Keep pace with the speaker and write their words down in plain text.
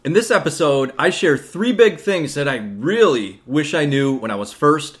In this episode, I share 3 big things that I really wish I knew when I was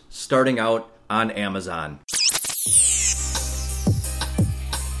first starting out on Amazon.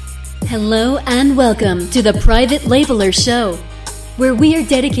 Hello and welcome to the Private Labeler Show, where we are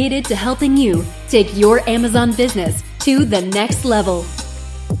dedicated to helping you take your Amazon business to the next level.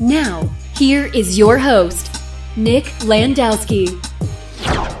 Now, here is your host, Nick Landowski.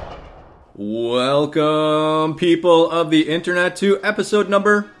 Welcome, people of the internet, to episode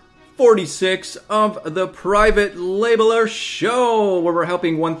number 46 of the Private Labeler Show, where we're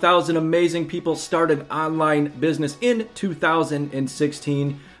helping 1,000 amazing people start an online business in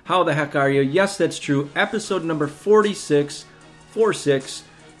 2016. How the heck are you? Yes, that's true. Episode number 46,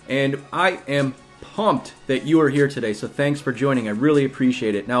 and I am pumped that you are here today, so thanks for joining. I really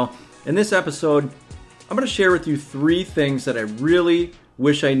appreciate it. Now, in this episode, I'm going to share with you 3 things that I really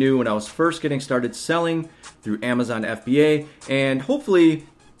wish I knew when I was first getting started selling through Amazon FBA, and hopefully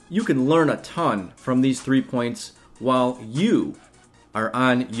you can learn a ton from these 3 points while you are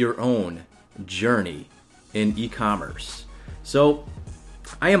on your own journey in e-commerce. So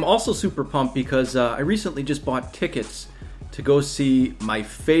I am also super pumped because I recently just bought tickets to go see my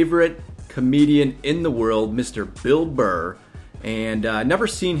favorite comedian in the world, Mr. Bill Burr, and never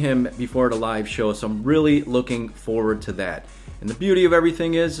seen him before at a live show, so I'm really looking forward to that. And the beauty of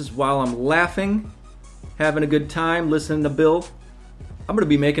everything is while I'm laughing, having a good time, listening to Bill, I'm going to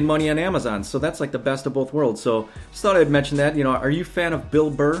be making money on Amazon. So that's like the best of both worlds. So just thought I'd mention that. You know, are you a fan of Bill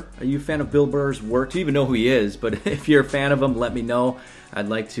Burr? Are you a fan of Bill Burr's work? Do you even know who he is? But if you're a fan of him, let me know. I'd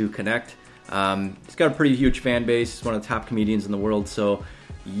like to connect. He's got a pretty huge fan base. He's one of the top comedians in the world. So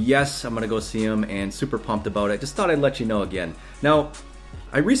yes, I'm going to go see him and super pumped about it. Just thought I'd let you know again. Now,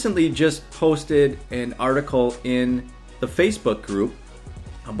 I recently just posted an article in the Facebook group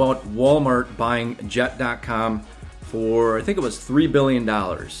about Walmart buying Jet.com for, I think it was $3 billion.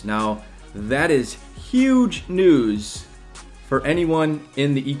 Now, that is huge news for anyone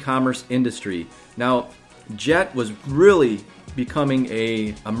in the e-commerce industry. Now, Jet was really becoming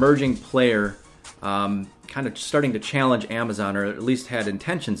a emerging player, kind of starting to challenge Amazon, or at least had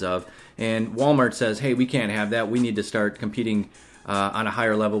intentions of, and Walmart says, hey, we can't have that. We need to start competing on a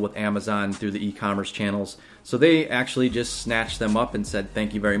higher level with Amazon through the e-commerce channels. So they actually just snatched them up and said,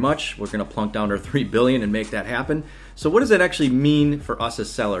 thank you very much. We're going to plunk down our $3 billion and make that happen. So what does that actually mean for us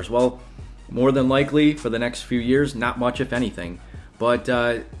as sellers? Well, more than likely for the next few years, not much, if anything. But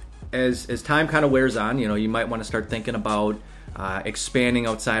as time kind of wears on, you know, you might want to start thinking about expanding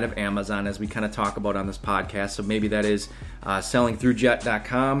outside of Amazon, as we kind of talk about on this podcast. So maybe that is selling through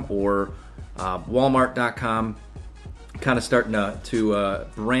Jet.com or Walmart.com, kind of starting to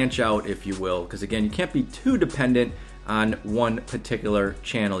branch out, if you will. Because again, you can't be too dependent on one particular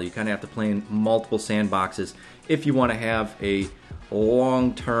channel. You kind of have to play in multiple sandboxes if you want to have a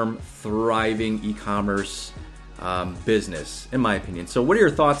long-term, thriving e-commerce business, in my opinion. So what are your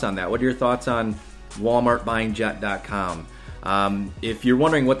thoughts on that? What are your thoughts on Walmart buying Jet.com? If you're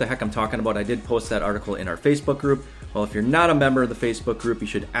wondering what the heck I'm talking about, I did post that article in our Facebook group. Well, if you're not a member of the Facebook group, you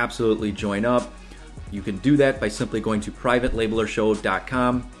should absolutely join up. You can do that by simply going to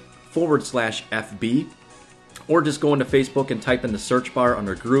privatelabelershow.com/FB, or just go into Facebook and type in the search bar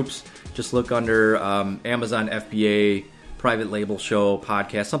under groups. Just look under Amazon FBA, Private Label Show,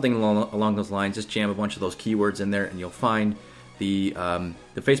 podcast, something along those lines. Just jam a bunch of those keywords in there and you'll find the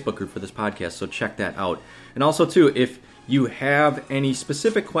Facebook group for this podcast, so check that out. And also, too, if you have any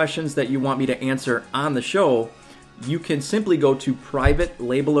specific questions that you want me to answer on the show, you can simply go to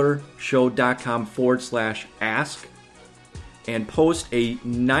privatelabelershow.com/ask and post a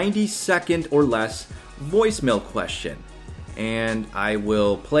 90-second or less voicemail question. And I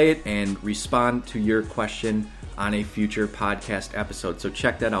will play it and respond to your question on a future podcast episode. So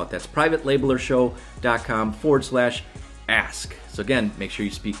check that out. That's privatelabelershow.com/ask. So again, make sure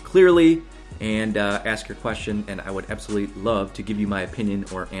you speak clearly and ask your question, and I would absolutely love to give you my opinion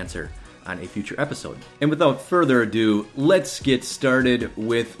or answer on a future episode. And without further ado, let's get started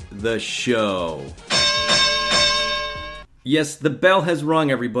with the show. Yes, the bell has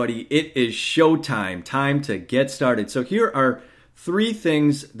rung, everybody. It is showtime. Time to get started. So here are 3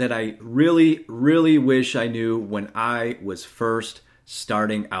 things that I really, really wish I knew when I was first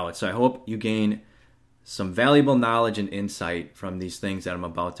starting out. So I hope you gain some valuable knowledge and insight from these things that I'm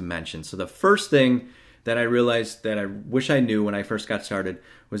about to mention. So the first thing that I realized that I wish I knew when I first got started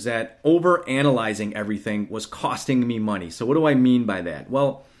was that over-analyzing everything was costing me money. So what do I mean by that?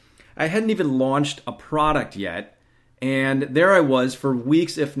 Well, I hadn't even launched a product yet, and there I was for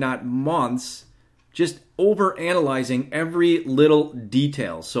weeks, if not months, just over-analyzing every little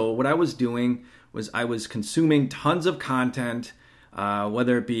detail. So what I was doing was I was consuming tons of content,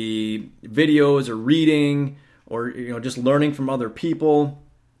 whether it be videos or reading or just learning from other people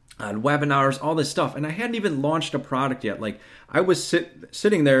on webinars, all this stuff. And I hadn't even launched a product yet. Like I was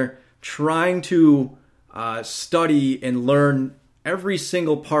sitting there trying to study and learn every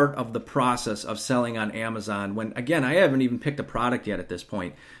single part of the process of selling on Amazon when, again, I haven't even picked a product yet at this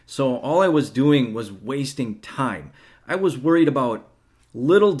point. So all I was doing was wasting time. I was worried about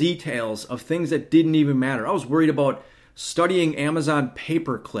little details of things that didn't even matter. I was worried about studying Amazon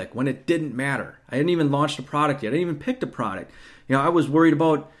pay-per-click when it didn't matter. I hadn't even launched a product yet. I hadn't even picked a product. I was worried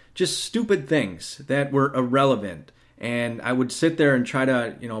about just stupid things that were irrelevant. And I would sit there and try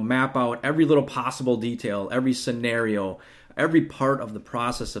to, map out every little possible detail, every scenario, every part of the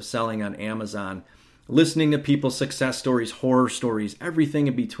process of selling on Amazon, listening to people's success stories, horror stories, everything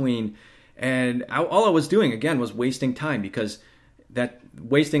in between. And all I was doing, again, was wasting time because that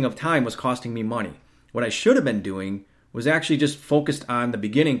wasting of time was costing me money. What I should have been doing was actually just focused on the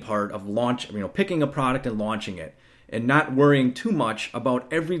beginning part of picking a product and launching it and not worrying too much about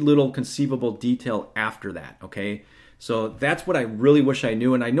every little conceivable detail after that, okay? So that's what I really wish I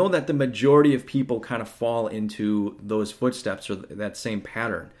knew. And I know that the majority of people kind of fall into those footsteps or that same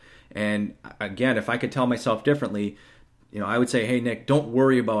pattern. And again, if I could tell myself differently, I would say, hey, Nick, don't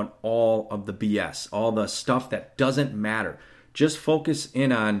worry about all of the BS, all the stuff that doesn't matter. Just focus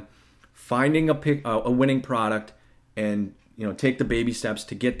in on finding a winning product and, take the baby steps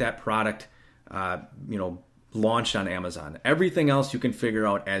to get that product, launched on Amazon. Everything else you can figure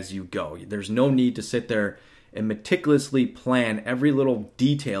out as you go. There's no need to sit there and meticulously plan every little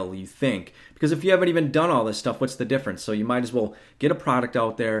detail you think. Because if you haven't even done all this stuff, what's the difference? So you might as well get a product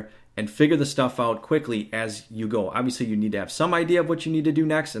out there and figure the stuff out quickly as you go. Obviously, you need to have some idea of what you need to do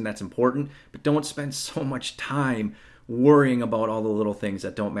next, and that's important. But don't spend so much time worrying about all the little things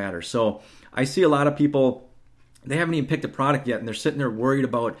that don't matter. So I see a lot of people, they haven't even picked a product yet, and they're sitting there worried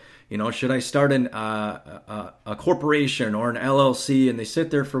about, should I start a corporation or an LLC? And they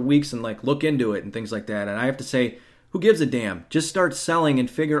sit there for weeks and look into it and things like that. And I have to say, who gives a damn? Just start selling and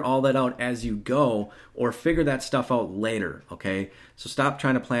figure all that out as you go, or figure that stuff out later, okay? So stop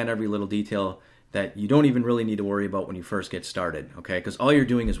trying to plan every little detail that you don't even really need to worry about when you first get started, okay? Because all you're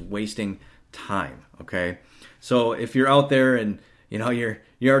doing is wasting time, okay? So if you're out there and you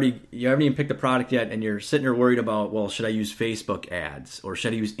haven't even picked a product yet, and you're sitting there worried about, well, should I use Facebook ads, or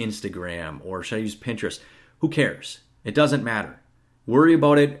should I use Instagram, or should I use Pinterest? Who cares? It doesn't matter. Worry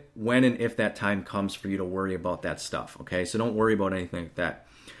about it when and if that time comes for you to worry about that stuff, okay? So don't worry about anything like that.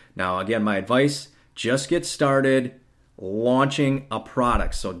 Now, again, my advice, just get started launching a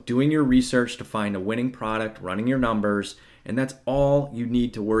product. So doing your research to find a winning product, running your numbers, and that's all you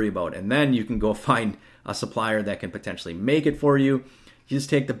need to worry about. And then you can go find a supplier that can potentially make it for you. You just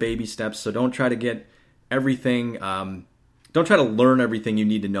take the baby steps. So don't try to get everything, don't try to learn everything you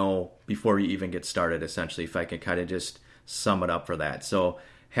need to know before you even get started, essentially, if I can kind of just sum it up for that. So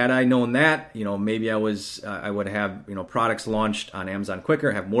had I known that, maybe I would have, products launched on Amazon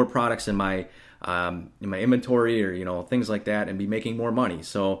quicker, have more products in my inventory, or, things like that, and be making more money.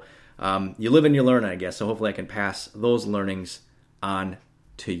 So you live and you learn, I guess. So hopefully I can pass those learnings on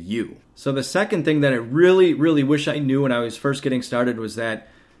to you. So the second thing that I really, really wish I knew when I was first getting started was that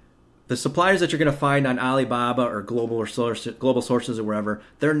the suppliers that you're going to find on Alibaba or global sources or wherever,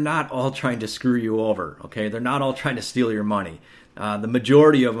 they're not all trying to screw you over, okay? They're not all trying to steal your money. The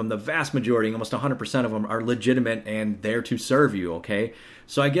majority of them, the vast majority, almost 100% of them are legitimate and there to serve you, okay?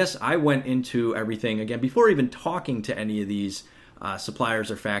 So I guess I went into everything, again, before even talking to any of these suppliers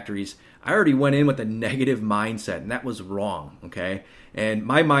or factories, I already went in with a negative mindset, and that was wrong, okay? And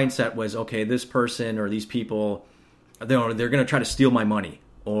my mindset was, okay, this person or these people, they're going to try to steal my money,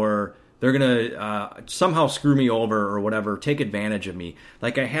 or they're going to somehow screw me over or whatever, take advantage of me.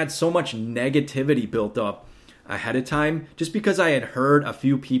 Like I had so much negativity built up ahead of time just because I had heard a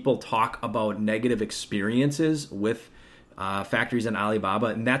few people talk about negative experiences with factories on Alibaba,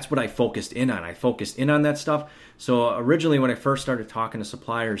 and that's what I focused in on. I focused in on that stuff. So originally when I first started talking to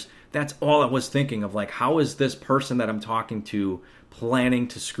suppliers, that's all I was thinking of, like, how is this person that I'm talking to planning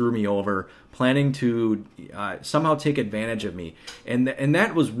to screw me over, planning to somehow take advantage of me? And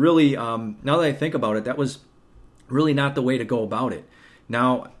that was really, now that I think about it, that was really not the way to go about it.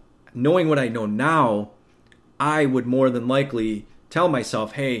 Now, knowing what I know now, I would more than likely tell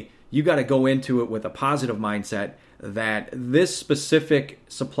myself, hey, you got to go into it with a positive mindset that this specific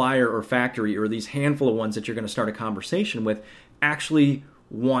supplier or factory or these handful of ones that you're going to start a conversation with actually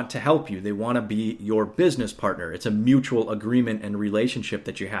want to help you. They want to be your business partner. It's a mutual agreement and relationship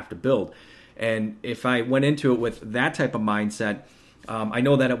that you have to build. And if I went into it with that type of mindset, I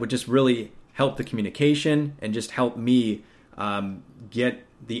know that it would just really help the communication and just help me get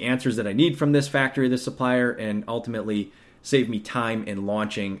the answers that I need from this factory, this supplier, and ultimately save me time in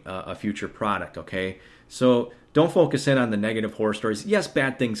launching a future product, okay? So don't focus in on the negative horror stories. Yes,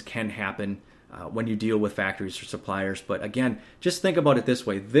 bad things can happen when you deal with factories or suppliers, but again, just think about it this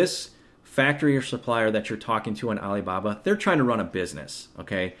way. This factory or supplier that you're talking to on Alibaba, they're trying to run a business,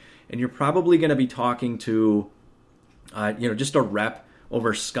 okay? And you're probably going to be talking to, just a rep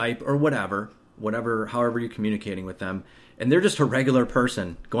over Skype or however you're communicating with them. And they're just a regular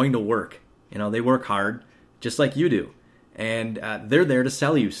person going to work. They work hard just like you do. And they're there to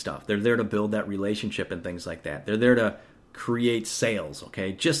sell you stuff. They're there to build that relationship and things like that. They're there to create sales,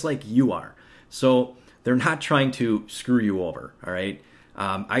 okay? Just like you are. So they're not trying to screw you over, all right?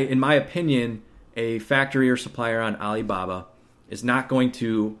 In my opinion, a factory or supplier on Alibaba is not going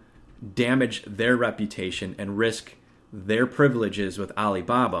to damage their reputation and risk their privileges with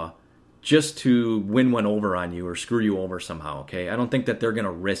Alibaba just to win one over on you or screw you over somehow, okay? I don't think that they're going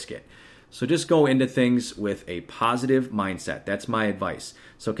to risk it. So just go into things with a positive mindset. That's my advice.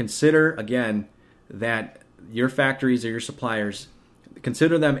 So consider, again, that your factories or your suppliers,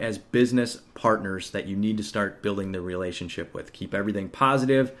 consider them as business partners that you need to start building the relationship with. Keep everything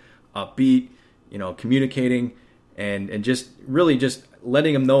positive, upbeat, communicating, and just really just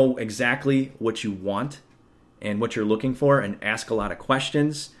letting them know exactly what you want and what you're looking for, and ask a lot of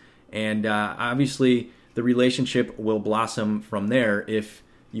questions. And obviously, the relationship will blossom from there if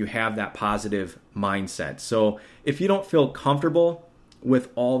you have that positive mindset. So if you don't feel comfortable with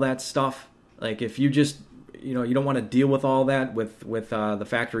all that stuff, like if you just, you don't want to deal with all that with the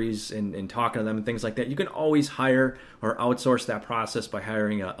factories and talking to them and things like that, you can always hire or outsource that process by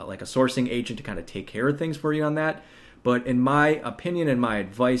hiring a sourcing agent to kind of take care of things for you on that. But in my opinion and my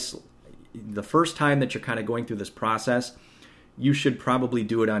advice, the first time that you're kind of going through this process, you should probably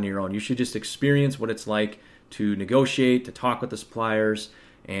do it on your own. You should just experience what it's like to negotiate, to talk with the suppliers,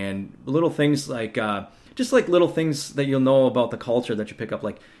 and little things like just like little things that you'll know about the culture that you pick up.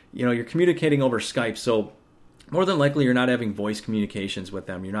 Like, you're communicating over Skype, so more than likely you're not having voice communications with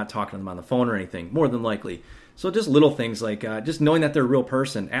them. You're not talking to them on the phone or anything, more than likely. So just little things like just knowing that they're a real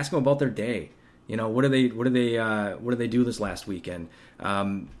person. Ask them about their day. What do they do this last weekend?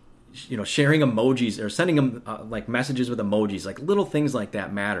 Sharing emojis or sending them like messages with emojis, like little things like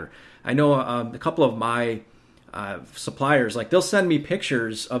that matter. I know a couple of my suppliers, like they'll send me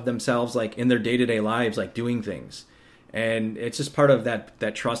pictures of themselves like in their day-to-day lives, like doing things. And it's just part of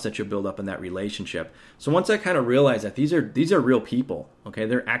that trust that you build up in that relationship. So once I kind of realized that these are real people, okay?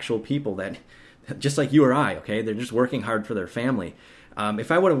 They're actual people that just like you or I, okay? They're just working hard for their family.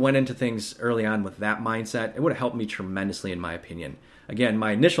 If I would have went into things early on with that mindset, it would have helped me tremendously in my opinion. Again,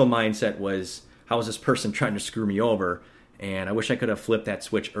 my initial mindset was, how is this person trying to screw me over? And I wish I could have flipped that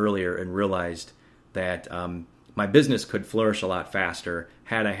switch earlier and realized that my business could flourish a lot faster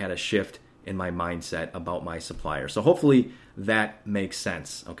had I had a shift in my mindset about my supplier. So hopefully that makes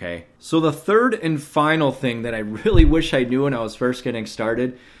sense, okay? So the third and final thing that I really wish I knew when I was first getting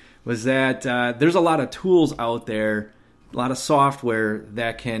started was that there's a lot of tools out there, a lot of software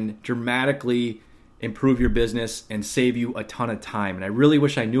that can dramatically improve your business and save you a ton of time. And I really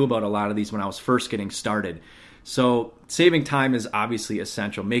wish I knew about a lot of these when I was first getting started. So saving time is obviously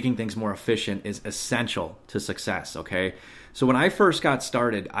essential. Making things more efficient is essential to success, okay? So when I first got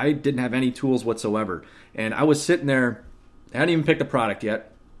started, I didn't have any tools whatsoever. And I was sitting there, I hadn't even picked a product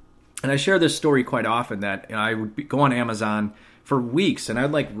yet. And I share this story quite often that I would go on Amazon for weeks and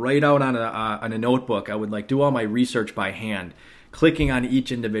I'd like write out on a notebook. I would like do all my research by hand, clicking on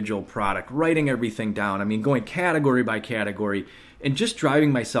each individual product, writing everything down. I mean, going category by category and just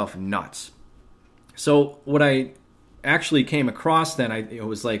driving myself nuts. So what I actually came across then, it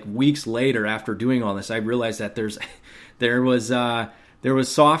was like weeks later after doing all this, I realized that there was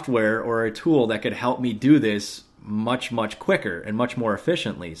software or a tool that could help me do this much, much quicker and much more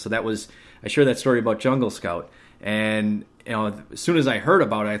efficiently. So I shared that story about Jungle Scout. And as soon as I heard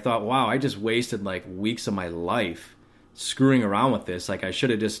about it, I thought, wow, I just wasted like weeks of my life screwing around with this. Like I should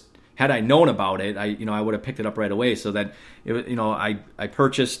have just, had I known about it, I would have picked it up right away. So that I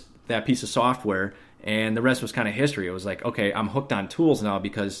purchased that piece of software, and the rest was kind of history. It was like, okay, I'm hooked on tools now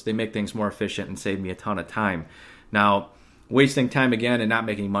because they make things more efficient and save me a ton of time. Now, wasting time again and not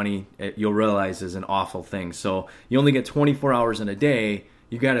making money, you'll realize is an awful thing. So you only get 24 hours in a day.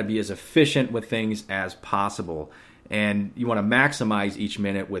 You got to be as efficient with things as possible. And you want to maximize each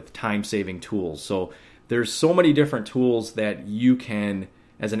minute with time-saving tools. So there's so many different tools that you can,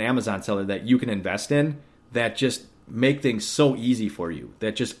 as an Amazon seller, that you can invest in that just make things so easy for you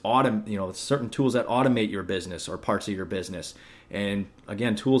that just certain tools that automate your business or parts of your business. And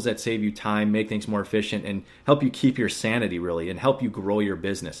again, tools that save you time, make things more efficient, and help you keep your sanity really, and help you grow your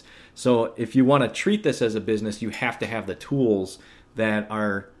business. So if you want to treat this as a business, you have to have the tools that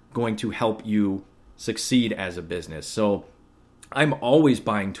are going to help you succeed as a business. So I'm always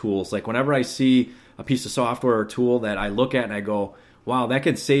buying tools. Like whenever I see a piece of software or tool that I look at and I go, wow, that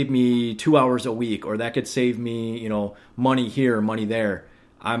could save me 2 hours a week, or that could save me, money here, money there.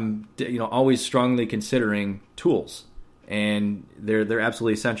 I'm, always strongly considering tools, and they're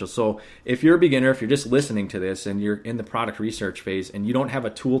absolutely essential. So if you're a beginner, if you're just listening to this and you're in the product research phase and you don't have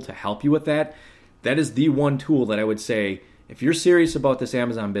a tool to help you with that, that is the one tool that I would say, if you're serious about this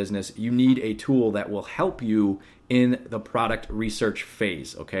Amazon business, you need a tool that will help you in the product research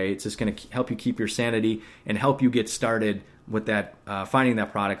phase, okay? It's just going to help you keep your sanity and help you get started with that, finding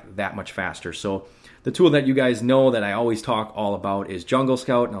that product that much faster. So the tool that you guys know that I always talk all about is Jungle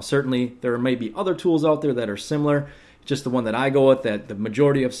Scout. Now, certainly there may be other tools out there that are similar. Just the one that I go with that the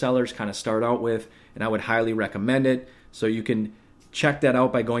majority of sellers kind of start out with, and I would highly recommend it. So you can check that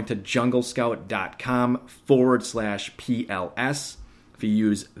out by going to junglescout.com/PLS. If you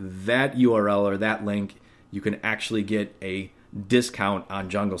use that URL or that link, you can actually get a discount on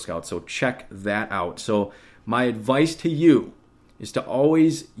Jungle Scout. So check that out. So my advice to you is to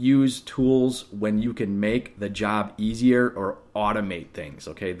always use tools when you can make the job easier or automate things,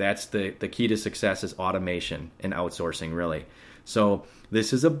 okay? That's the key to success, is automation and outsourcing, really. So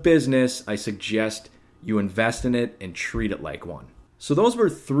this is a business. I suggest you invest in it and treat it like one. So those were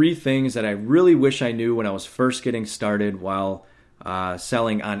 3 things that I really wish I knew when I was first getting started while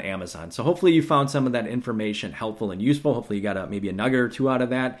selling on Amazon. So hopefully you found some of that information helpful and useful. Hopefully you got maybe a nugget or 2 out of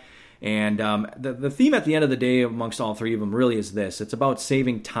that. And the theme at the end of the day amongst all 3 of them really is this. It's about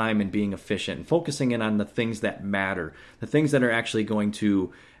saving time and being efficient and focusing in on the things that matter, the things that are actually going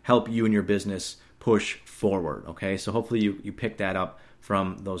to help you and your business push forward, okay? So hopefully you pick that up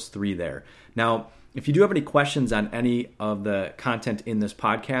from those 3 there. Now, if you do have any questions on any of the content in this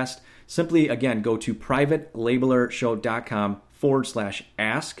podcast, simply, again, go to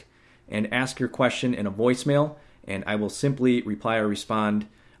privatelabelershow.com/ask and ask your question in a voicemail, and I will simply reply or respond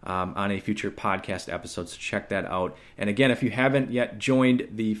on a future podcast episode. So check that out. And again, if you haven't yet joined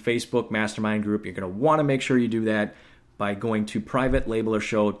the Facebook Mastermind group, you're going to want to make sure you do that by going to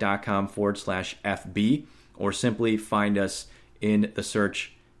privatelabelershow.com/FB, or simply find us in the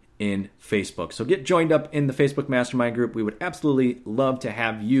search in Facebook. So get joined up in the Facebook Mastermind group. We would absolutely love to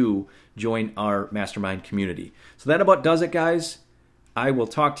have you join our Mastermind community. So that about does it, guys. I will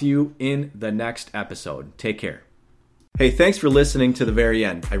talk to you in the next episode. Take care. Hey, thanks for listening to the very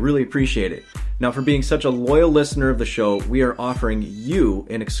end. I really appreciate it. Now, for being such a loyal listener of the show, we are offering you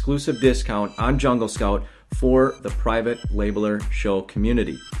an exclusive discount on Jungle Scout for the Private Labeler Show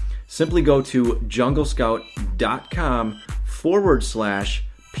community. Simply go to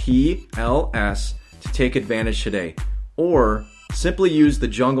junglescout.com/PLS to take advantage today, or simply use the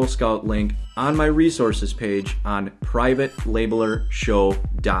Jungle Scout link on my resources page on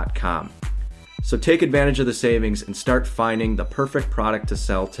privatelabelershow.com. So take advantage of the savings and start finding the perfect product to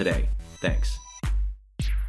sell today. Thanks.